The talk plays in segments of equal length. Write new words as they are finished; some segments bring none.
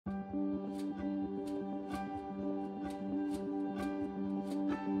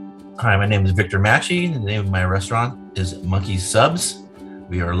Hi, my name is Victor Matchie. The name of my restaurant is Monkey Subs.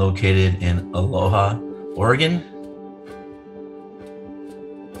 We are located in Aloha, Oregon.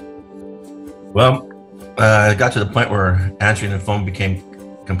 Well, it got to the point where answering the phone became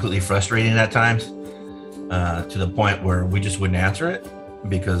completely frustrating at times, to the point where we just wouldn't answer it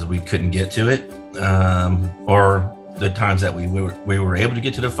because we couldn't get to it. Or the times that we were able to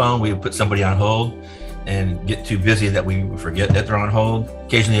get to the phone, we would put somebody on hold and get too busy that we forget that they're on hold.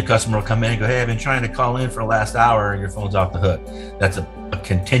 Occasionally a customer will come in and go, "Hey, I've been trying to call in for the last hour and your phone's off the hook." That's a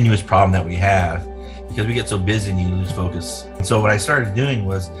continuous problem that we have because we get so busy and you lose focus. And so what I started doing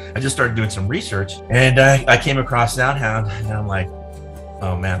was I just started doing some research, and I came across SoundHound, and I'm like,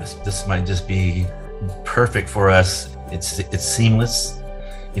 oh man, this might just be perfect for us. It's seamless.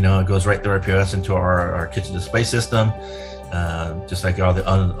 You know, it goes right through our POS into our kitchen display system. Just like all the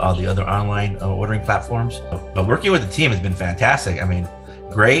other online ordering platforms. But working with the team has been fantastic. I mean,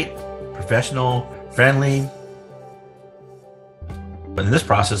 great, professional, friendly. But in this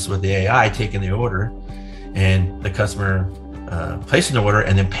process with the AI taking the order and the customer placing the order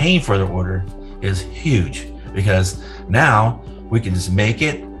and then paying for the order is huge, because now we can just make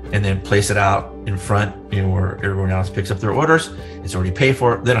it and then place it out in front, you know, where everyone else picks up their orders. It's already paid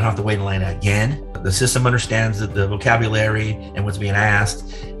for. They don't have to wait in line again. The system understands the vocabulary and what's being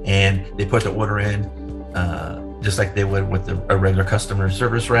asked, and they put the order in just like they would with a regular customer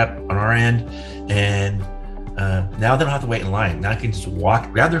service rep on our end. And now they don't have to wait in line. Now they can just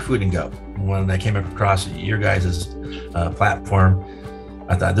walk, grab their food and go. When I came across your guys' platform,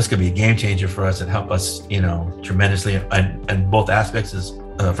 I thought this could be a game changer for us and help us, you know, tremendously. And both aspects is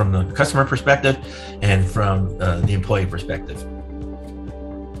from the customer perspective and from the employee perspective.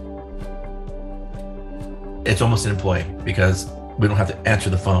 It's almost an employee because we don't have to answer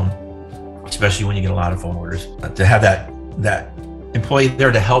the phone, especially when you get a lot of phone orders. To have that employee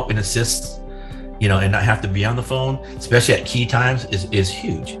there to help and assist, you know, and not have to be on the phone, especially at key times, is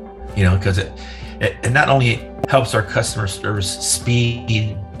huge. You know, because it not only helps our customer service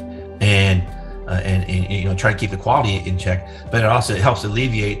speed and you know, try to keep the quality in check, but it also helps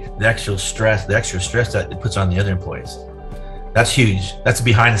alleviate the extra stress that it puts on the other employees. That's huge. That's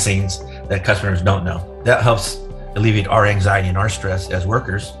behind the scenes that customers don't know. That helps alleviate our anxiety and our stress as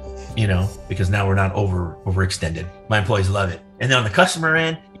workers, you know, because now we're not overextended. My employees love it. And then on the customer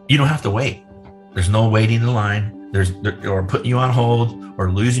end, you don't have to wait. There's no waiting in line. Or putting you on hold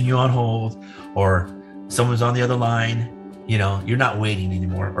or losing you on hold, or someone's on the other line. You know, you're not waiting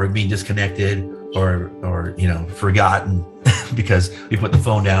anymore or being disconnected or you know, forgotten because we put the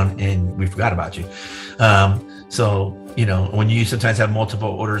phone down and we forgot about you. So, you know, when you sometimes have multiple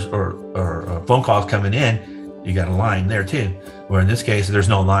orders or phone calls coming in, you got a line there too, where in this case, there's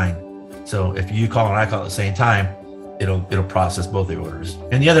no line. So if you call and I call at the same time, it'll process both the orders.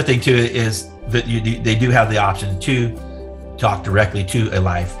 And the other thing too is that they do have the option to talk directly to a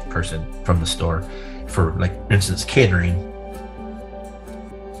live person from the store for, like, for instance, catering.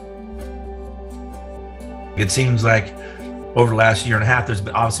 It seems like over the last year and a half, there's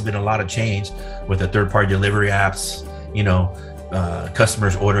obviously been a lot of change with the third-party delivery apps, you know,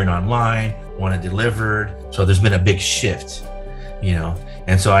 customers ordering online, want it delivered. So there's been a big shift, you know.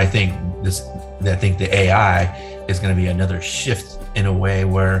 And so I think the AI is going to be another shift in a way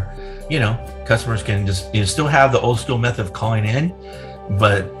where, you know, customers can just, you know, still have the old school method of calling in,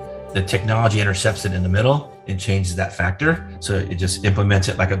 but the technology intercepts it in the middle and changes that factor. So it just implements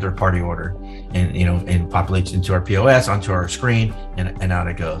it like a third party order, and, you know, and populates into our POS, onto our screen, and out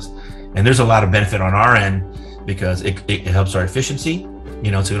it goes. And there's a lot of benefit on our end because it helps our efficiency,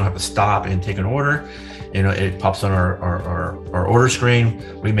 you know, so we don't have to stop and take an order. You know, it pops on our order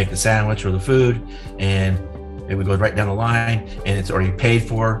screen. We make the sandwich or the food, and it would go right down the line, and it's already paid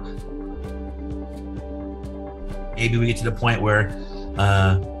for. Maybe we get to the point where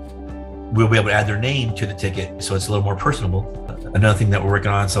we'll be able to add their name to the ticket, so it's a little more personable. Another thing that we're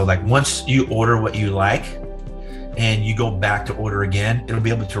working on, so like once you order what you like and you go back to order again, it'll be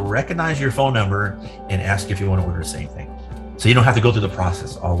able to recognize your phone number and ask if you want to order the same thing. So you don't have to go through the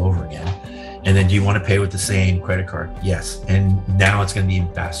process all over again. And then, do you want to pay with the same credit card? Yes. And now it's going to be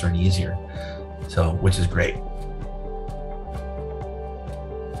even faster and easier. So, which is great.